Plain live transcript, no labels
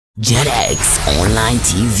GAMES Online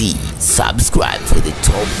TV. Subscribe for the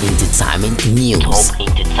top entertainment news.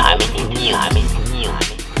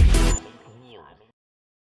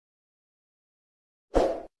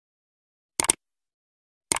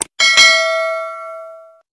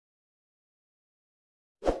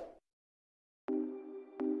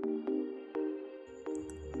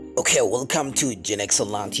 Okay, welcome to GAMES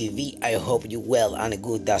Online TV. I hope you well and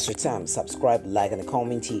good. That's your time. Subscribe, like, and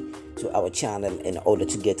comment to our channel in order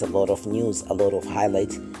to get a lot of news, a lot of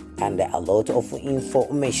highlights, and a lot of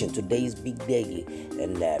information. Today's big day,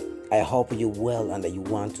 and I hope you well and you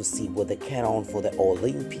want to see what they carry on for the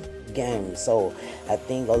Olympic Games. So I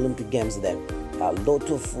think Olympic Games that a lot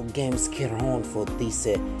of games carry on for this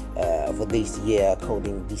year.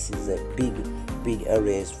 According, this is a big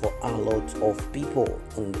areas for a lot of people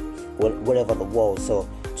and wherever the world. So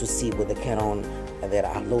to see what they carry on, there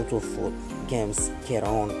are a lot of games carry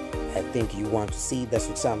on. I think you want to see. That's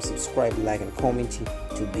what time. Subscribe, like, and comment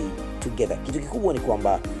to be together. Kitu kikubwa ni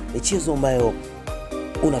kwamba michezo ambayo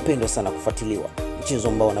unapendwa sana kufuatiliwa, michezo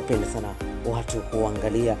ambayo unapenda sana watu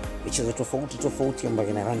kuangalia, michezo tofauti ambayo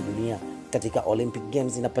ina rangi dunia katika Olympic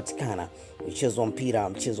Games inapatikana. Mchezo wa mpira,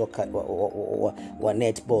 mchezo wa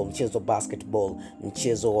netball, mchezo wa basketball,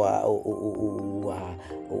 mchezo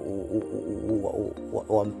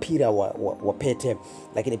wa mpira wa pete,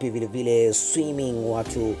 lakini pia vile swimming,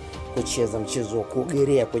 watu kucheza mchezo wa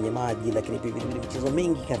kuogelea kwenye maji, lakini pia vile mchezo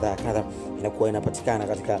mingi kadha inakuwa inapatikana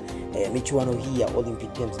katika michuano hii ya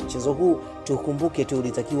Olympic Games. Mchezo huu tukumbuke tu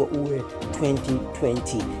ulitakiwa uwe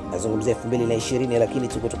 2020, nazungumzia 2020, lakini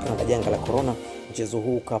kutokana na janga la corona mchezo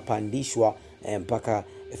huu ukapandishwa mpaka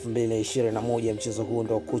 2021. Mchezo huu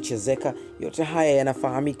ndio kuchezeka. Yote haya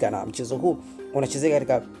yanafahamika, na mchezo huu unachezeka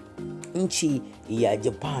katika nchi ya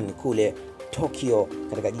Japan kule Tokyo,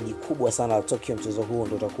 katika jiji kubwa sana la Tokyo. Mchezo huu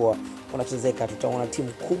ndio utakuwa unachezeka. Tutaona timu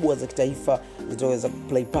kubwa za kitaifa zitaweza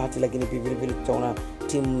play party, lakini pia vile tutaona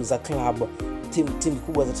timu za club, timu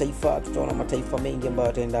kubwa za taifa. Tutaona mataifa mengi ambayo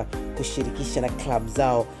yataenda kushirikisha na club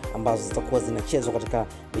zao ambazo zitakuwa zinachezwa katika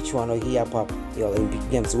michuano hii hapa ya Olympic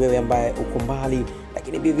Games. Wewe ambaye uko mbali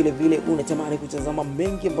lakini vile unatamani kutazama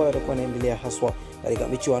mengi ambayo yatakuwa yanaendelea haswa katika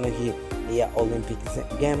michuano hii ya Olympic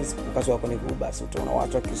Games, wakati wako ni huu, basi utaona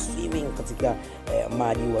watu wakiswimming katika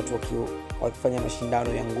maji, watu wakifanya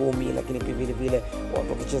mashindano ya ngumi, lakini pia vile watu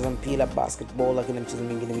wakicheza mpira, basketball, lakini mchezo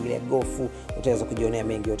mingine ya golfu. Utaweza kujionea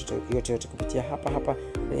mengi yote kupitia hapa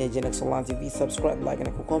kwenye GAMES Online TV. Subscribe, like,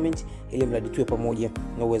 na comment ili mradi tuwe pamoja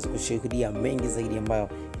na uweze kushuhudia mengi zaidi ambayo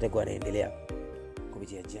itakuwa inaendelea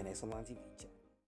kupitia GAMES Online TV.